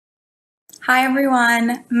Hi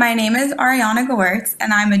everyone, my name is Ariana Gewirtz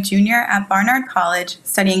and I'm a junior at Barnard College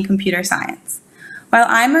studying computer science. While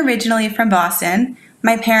I'm originally from Boston,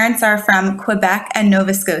 my parents are from Quebec and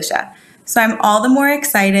Nova Scotia, so I'm all the more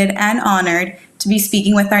excited and honored to be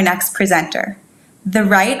speaking with our next presenter, the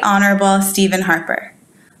Right Honorable Stephen Harper.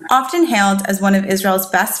 Often hailed as one of Israel's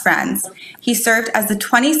best friends, he served as the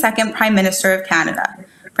 22nd Prime Minister of Canada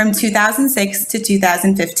from 2006 to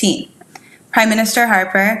 2015. Prime Minister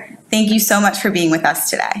Harper, thank you so much for being with us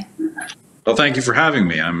today. Well, thank you for having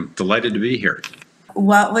me. I'm delighted to be here.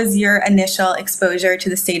 What was your initial exposure to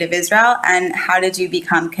the State of Israel, and how did you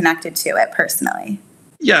become connected to it personally?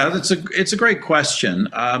 Yeah, it's a great question.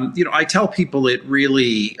 I tell people it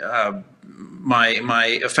really,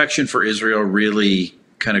 my affection for Israel really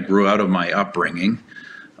kind of grew out of my upbringing.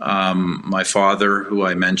 My father, who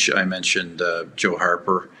I mentioned, Joe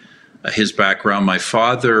Harper, his background. My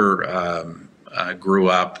father grew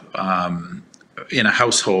up in a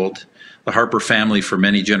household. The Harper family for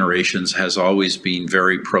many generations has always been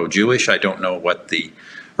very pro-Jewish. I don't know what the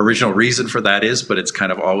original reason for that is, but it's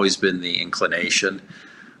kind of always been the inclination.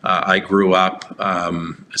 I grew up,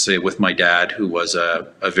 say, with my dad, who was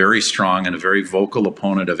a very strong and a very vocal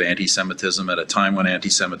opponent of anti-Semitism at a time when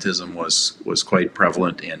anti-Semitism was quite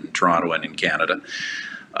prevalent in Toronto and in Canada.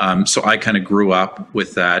 So I kind of grew up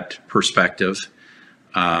with that perspective.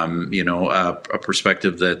 A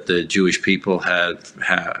perspective that the Jewish people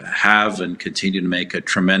have and continue to make a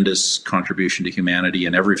tremendous contribution to humanity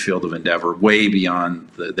in every field of endeavor, way beyond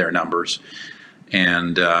their numbers.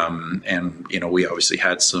 And we obviously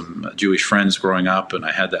had some Jewish friends growing up, and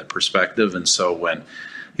I had that perspective. And so when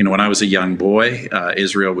I was a young boy,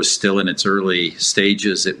 Israel was still in its early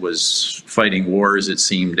stages. It was fighting wars, it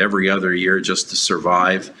seemed, every other year just to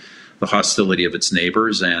survive the hostility of its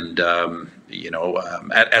neighbors. And,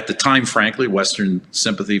 at the time, frankly, Western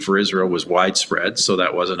sympathy for Israel was widespread, so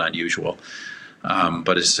that wasn't unusual.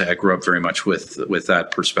 But as I say, I grew up very much with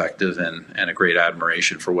that perspective and a great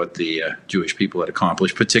admiration for what the Jewish people had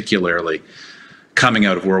accomplished, particularly coming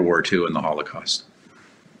out of World War II and the Holocaust.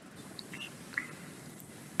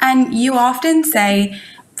 And you often say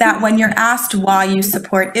that when you're asked why you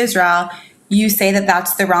support Israel, you say that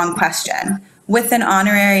that's the wrong question. With an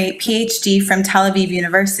honorary PhD from Tel Aviv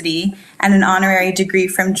University and an honorary degree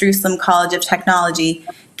from Jerusalem College of Technology,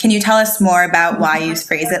 can you tell us more about why you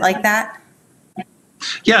phrase it like that?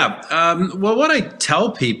 Yeah. Well, what I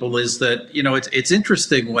tell people is that, it's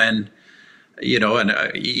interesting when,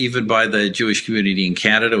 and even by the Jewish community in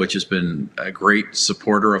Canada, which has been a great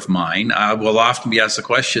supporter of mine, will often be asked the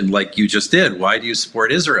question, like you just did, why do you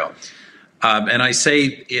support Israel? And I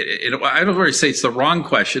say, I don't really say it's the wrong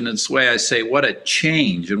question. It's the way I say, what a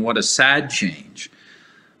change and what a sad change.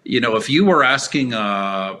 If you were asking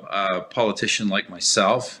a politician like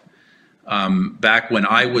myself back when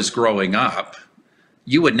I was growing up,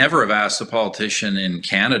 you would never have asked a politician in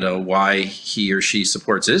Canada why he or she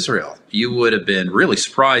supports Israel. You would have been really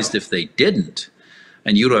surprised if they didn't.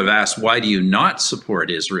 And you would have asked, why do you not support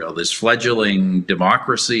Israel, this fledgling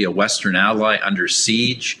democracy, a Western ally under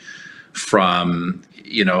siege from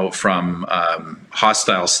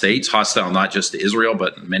hostile states, hostile not just to Israel,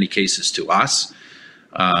 but in many cases to us,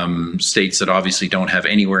 states that obviously don't have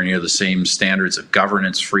anywhere near the same standards of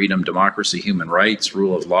governance, freedom, democracy, human rights,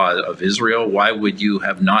 rule of law of Israel. Why would you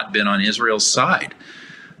have not been on Israel's side?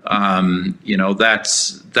 That's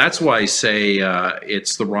why I say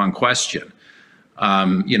it's the wrong question.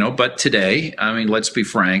 But today, let's be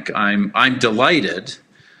frank, I'm delighted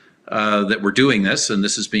that we're doing this, and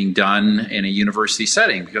this is being done in a university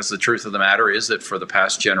setting, because the truth of the matter is that for the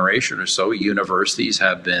past generation or so, universities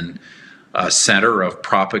have been a center of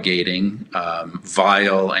propagating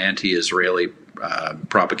vile anti-Israeli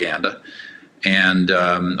propaganda. And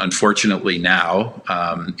unfortunately now,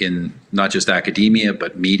 in not just academia,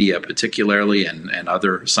 but media particularly, and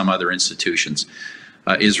some other institutions,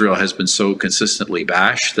 Israel has been so consistently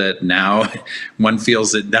bashed that now one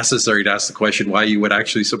feels it necessary to ask the question why you would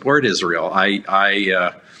actually support Israel. I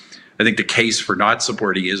think the case for not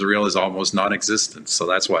supporting Israel is almost non-existent. So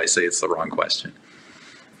that's why I say it's the wrong question.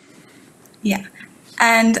 Yeah.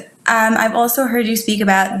 And I've also heard you speak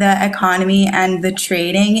about the economy and the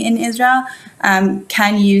trading in Israel.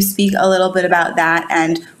 Can you speak a little bit about that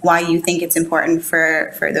and why you think it's important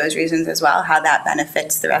for those reasons as well, how that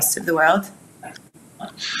benefits the rest of the world?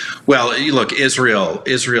 Well, look, Israel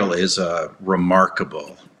is a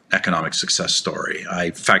remarkable economic success story.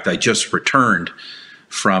 In fact, I just returned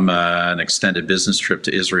from an extended business trip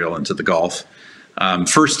to Israel and to the Gulf.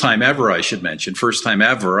 First time ever, I should mention. First time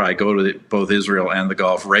ever, I go to both Israel and the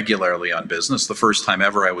Gulf regularly on business. The first time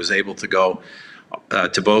ever I was able to go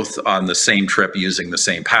to both on the same trip using the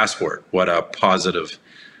same passport. What a positive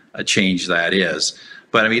change that is.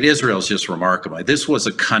 But I mean, Israel is just remarkable. This was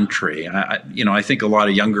a country, I think a lot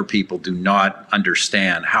of younger people do not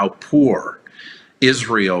understand how poor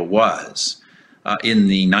Israel was in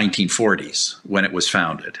the 1940s when it was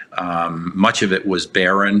founded. Much of it was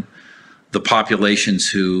barren. The populations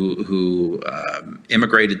who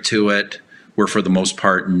immigrated to it were, for the most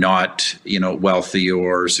part, not wealthy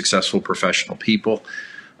or successful professional people.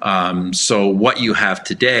 So what you have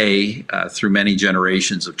today, through many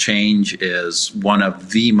generations of change, is one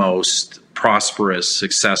of the most prosperous,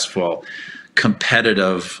 successful,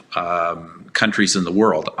 competitive countries in the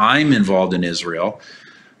world. I'm involved in Israel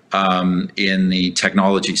in the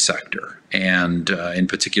technology sector, and in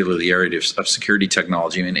particular the area of security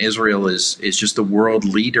technology. I mean, Israel is just a world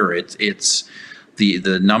leader. It's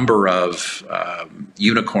the number of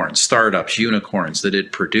startups, unicorns that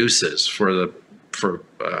it produces for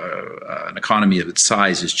an economy of its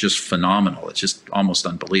size is just phenomenal. It's just almost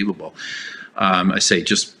unbelievable. I say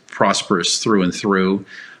just prosperous through and through.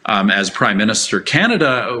 As Prime Minister,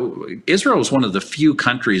 Israel was one of the few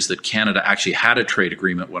countries that Canada actually had a trade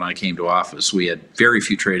agreement when I came to office. We had very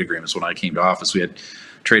few trade agreements when I came to office. We had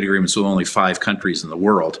trade agreements with only 5 countries in the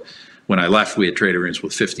world. When I left, we had trade agreements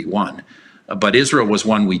with 51. But Israel was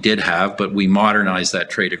one we did have, but we modernized that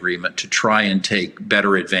trade agreement to try and take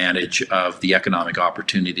better advantage of the economic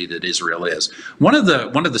opportunity that Israel is. One of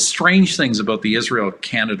the strange things about the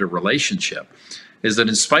Israel-Canada relationship is that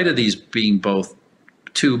in spite of these being both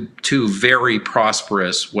two very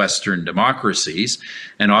prosperous Western democracies,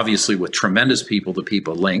 and obviously with tremendous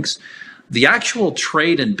people-to-people links, the actual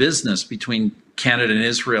trade and business between Canada and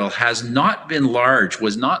Israel has not been large,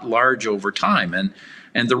 was not large over time.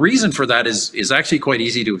 And the reason for that is actually quite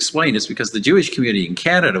easy to explain. It's because the Jewish community in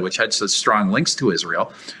Canada, which had such strong links to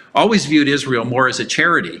Israel, always viewed Israel more as a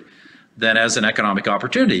charity than as an economic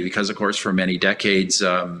opportunity, because of course for many decades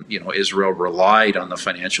Israel relied on the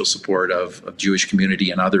financial support of Jewish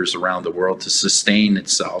community and others around the world to sustain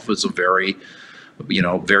itself as a very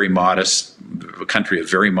modest country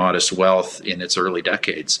of very modest wealth in its early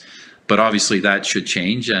decades. But obviously that should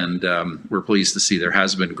change, and we're pleased to see there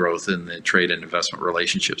has been growth in the trade and investment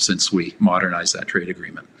relationship since we modernized that trade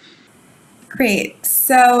agreement. Great.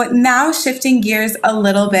 So now shifting gears a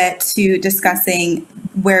little bit to discussing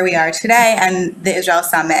where we are today and the Israel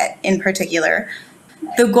Summit in particular.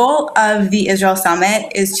 The goal of the Israel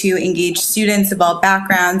Summit is to engage students of all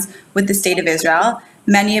backgrounds with the State of Israel,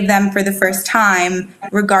 many of them for the first time,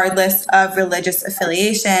 regardless of religious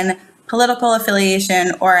affiliation, political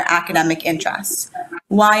affiliation, or academic interests.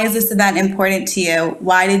 Why is this event important to you?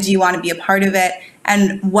 Why did you want to be a part of it?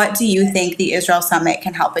 And what do you think the Israel Summit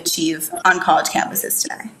can help achieve on college campuses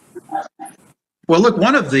today? Well, look,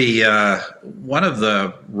 one of the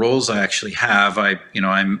roles I actually have, I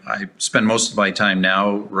spend most of my time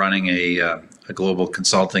now running a global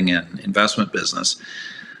consulting and investment business.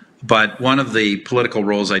 But one of the political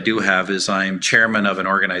roles I do have is I'm chairman of an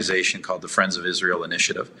organization called the Friends of Israel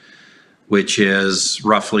Initiative, which is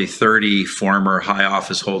roughly 30 former high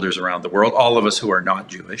office holders around the world, all of us who are not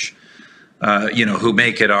Jewish, who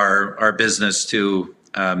make it our business to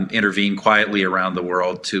intervene quietly around the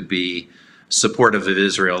world to be supportive of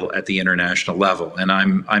Israel at the international level. And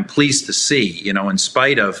I'm pleased to see, in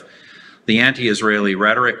spite of the anti-Israeli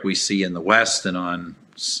rhetoric we see in the West and on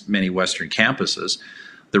many Western campuses,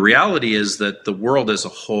 the reality is that the world as a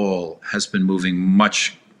whole has been moving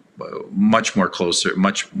much more closer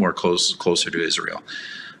to Israel.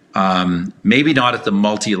 Maybe not at the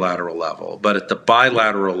multilateral level, but at the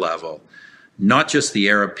bilateral level. Not just the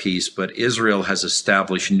Arab piece, but Israel has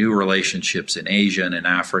established new relationships in Asia and in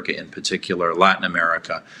Africa in particular, Latin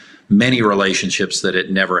America, many relationships that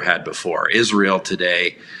it never had before. Israel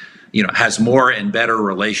today, has more and better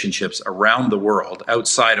relationships around the world,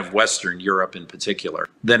 outside of Western Europe in particular,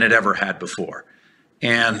 than it ever had before.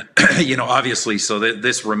 And, obviously, so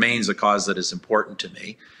this remains a cause that is important to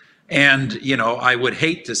me. And, I would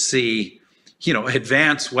hate to see,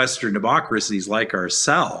 advanced Western democracies like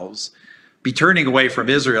ourselves be turning away from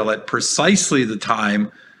Israel at precisely the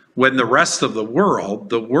time when the rest of the world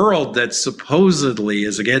that supposedly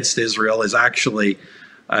is against Israel, is actually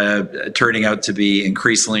turning out to be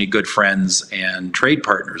increasingly good friends and trade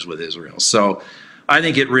partners with Israel. So I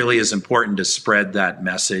think it really is important to spread that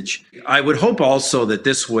message. I would hope also that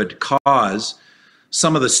this would cause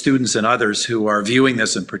some of the students and others who are viewing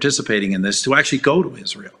this and participating in this to actually go to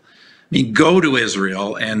Israel. Go to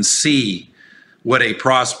Israel and see what a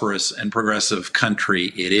prosperous and progressive country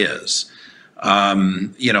it is.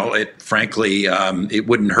 Frankly, it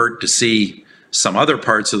wouldn't hurt to see some other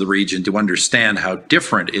parts of the region to understand how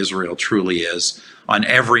different Israel truly is on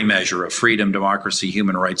every measure of freedom, democracy,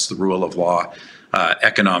 human rights, the rule of law,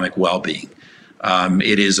 economic well-being.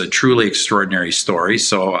 It is a truly extraordinary story.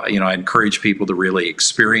 So, I encourage people to really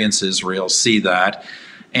experience Israel, see that,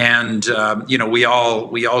 and we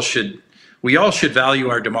all should value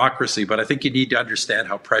our democracy. But I think you need to understand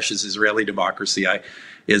how precious Israeli democracy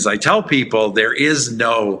is. I tell people there is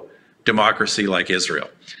no democracy like Israel.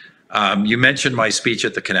 You mentioned my speech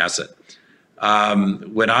at the Knesset.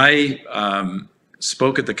 When I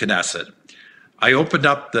spoke at the Knesset, I opened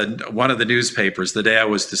up one of the newspapers the day I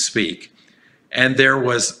was to speak, and there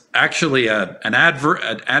was actually an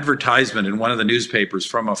advertisement in one of the newspapers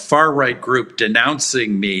from a far-right group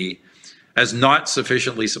denouncing me as not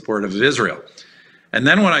sufficiently supportive of Israel. And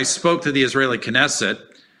then when I spoke to the Israeli Knesset,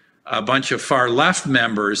 a bunch of far-left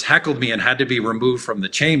members heckled me and had to be removed from the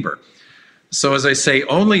chamber. So as I say,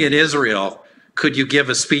 only in Israel could you give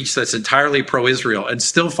a speech that's entirely pro-Israel and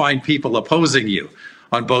still find people opposing you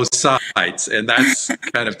on both sides. And that's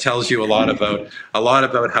kind of tells you a lot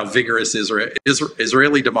about how vigorous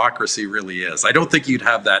Israeli democracy really is. I don't think you'd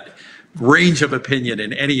have that range of opinion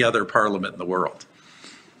in any other parliament in the world.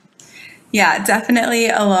 Yeah, definitely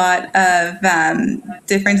a lot of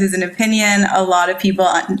differences in opinion, a lot of people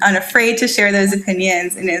unafraid to share those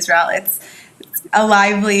opinions in Israel. It's a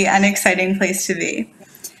lively and exciting place to be.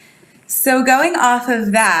 So going off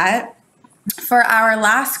of that, for our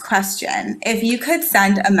last question, if you could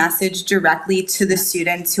send a message directly to the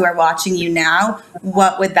students who are watching you now,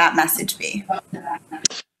 what would that message be?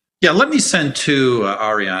 Yeah, let me send two,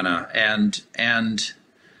 Ariana, and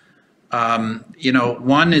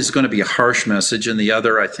one is going to be a harsh message, and the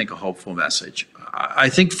other, I think, a hopeful message. I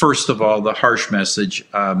think, first of all, the harsh message,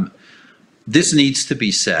 this needs to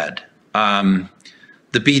be said.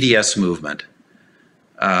 The BDS movement,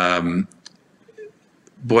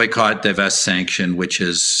 boycott, divest, sanction, which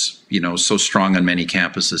is, so strong on many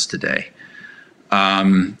campuses today.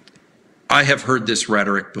 I have heard this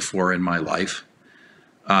rhetoric before in my life,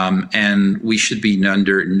 and we should be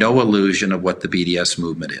under no illusion of what the BDS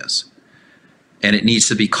movement is. And it needs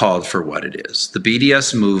to be called for what it is. The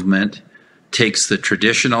BDS movement takes the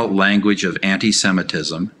traditional language of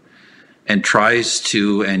anti-Semitism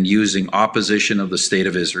and using opposition of the state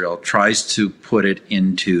of Israel, tries to put it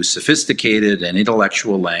into sophisticated and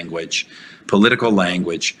intellectual language, political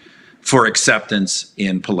language, for acceptance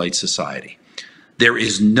in polite society. There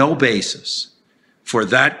is no basis for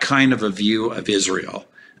that kind of a view of Israel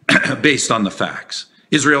based on the facts.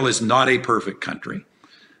 Israel is not a perfect country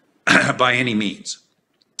by any means.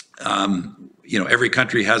 Every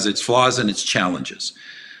country has its flaws and its challenges.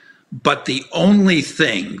 But the only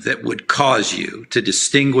thing that would cause you to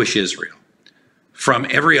distinguish Israel from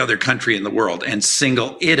every other country in the world and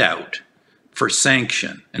single it out for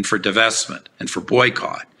sanction and for divestment and for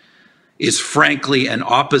boycott is frankly an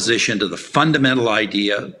opposition to the fundamental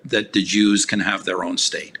idea that the Jews can have their own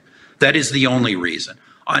state. That is the only reason.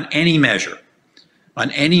 On any measure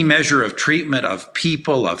of treatment of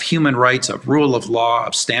people, of human rights, of rule of law,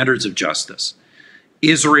 of standards of justice,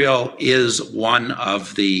 Israel is one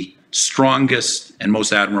of the strongest and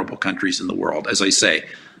most admirable countries in the world. As I say,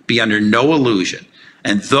 be under no illusion.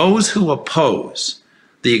 And those who oppose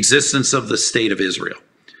the existence of the state of Israel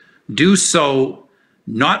do so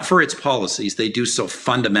not for its policies, they do so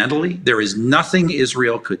fundamentally. There is nothing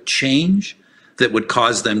Israel could change that would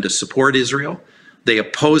cause them to support Israel. They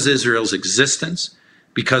oppose Israel's existence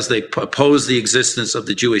because they oppose the existence of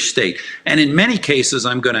the Jewish state. And in many cases,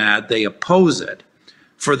 I'm going to add, they oppose it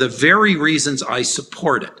for the very reasons I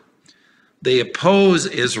support it. They oppose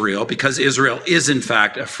Israel because Israel is, in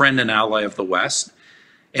fact, a friend and ally of the West.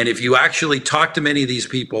 And if you actually talk to many of these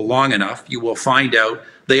people long enough, you will find out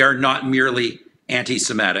they are not merely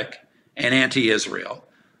anti-Semitic and anti-Israel.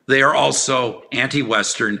 They are also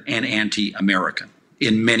anti-Western and anti-American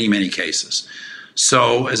in many, many cases.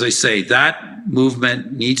 So, as I say, that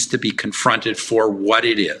movement needs to be confronted for what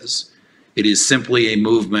it is. It is simply a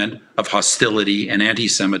movement of hostility and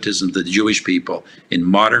anti-Semitism to the Jewish people in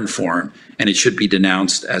modern form, and it should be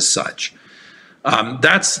denounced as such.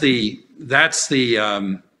 That's the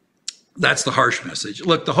harsh message.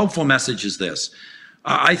 Look, the hopeful message is this.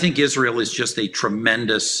 I think Israel is just a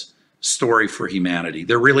tremendous story for humanity.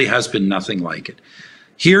 There really has been nothing like it.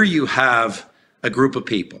 Here you have a group of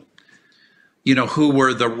people, who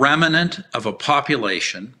were the remnant of a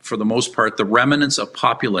population, for the most part, the remnants of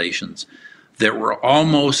populations that were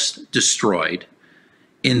almost destroyed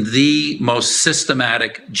in the most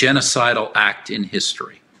systematic genocidal act in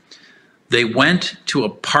history. They went to a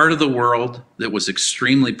part of the world that was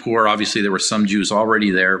extremely poor. Obviously, there were some Jews already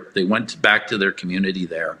there. They went back to their community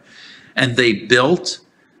there, and they built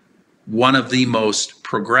one of the most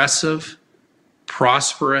progressive,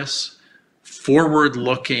 prosperous,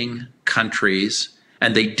 forward-looking countries,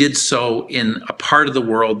 and they did so in a part of the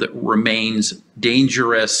world that remains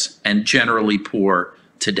dangerous and generally poor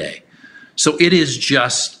today. So it is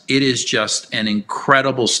just an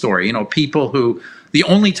incredible story. You know, people who, the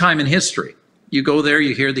only time in history, you go there,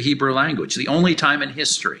 you hear the Hebrew language, the only time in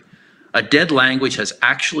history, a dead language has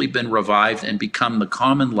actually been revived and become the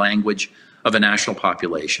common language of a national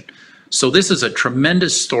population. So this is a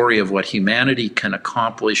tremendous story of what humanity can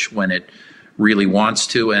accomplish when it really wants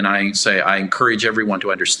to, and I encourage everyone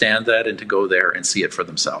to understand that and to go there and see it for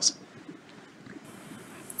themselves.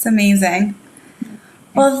 It's amazing.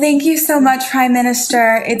 Well, thank you so much, Prime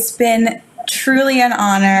Minister. It's been truly an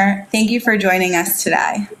honor. Thank you for joining us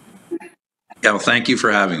today. Yeah, well, thank you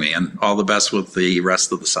for having me, and all the best with the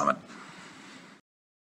rest of the summit.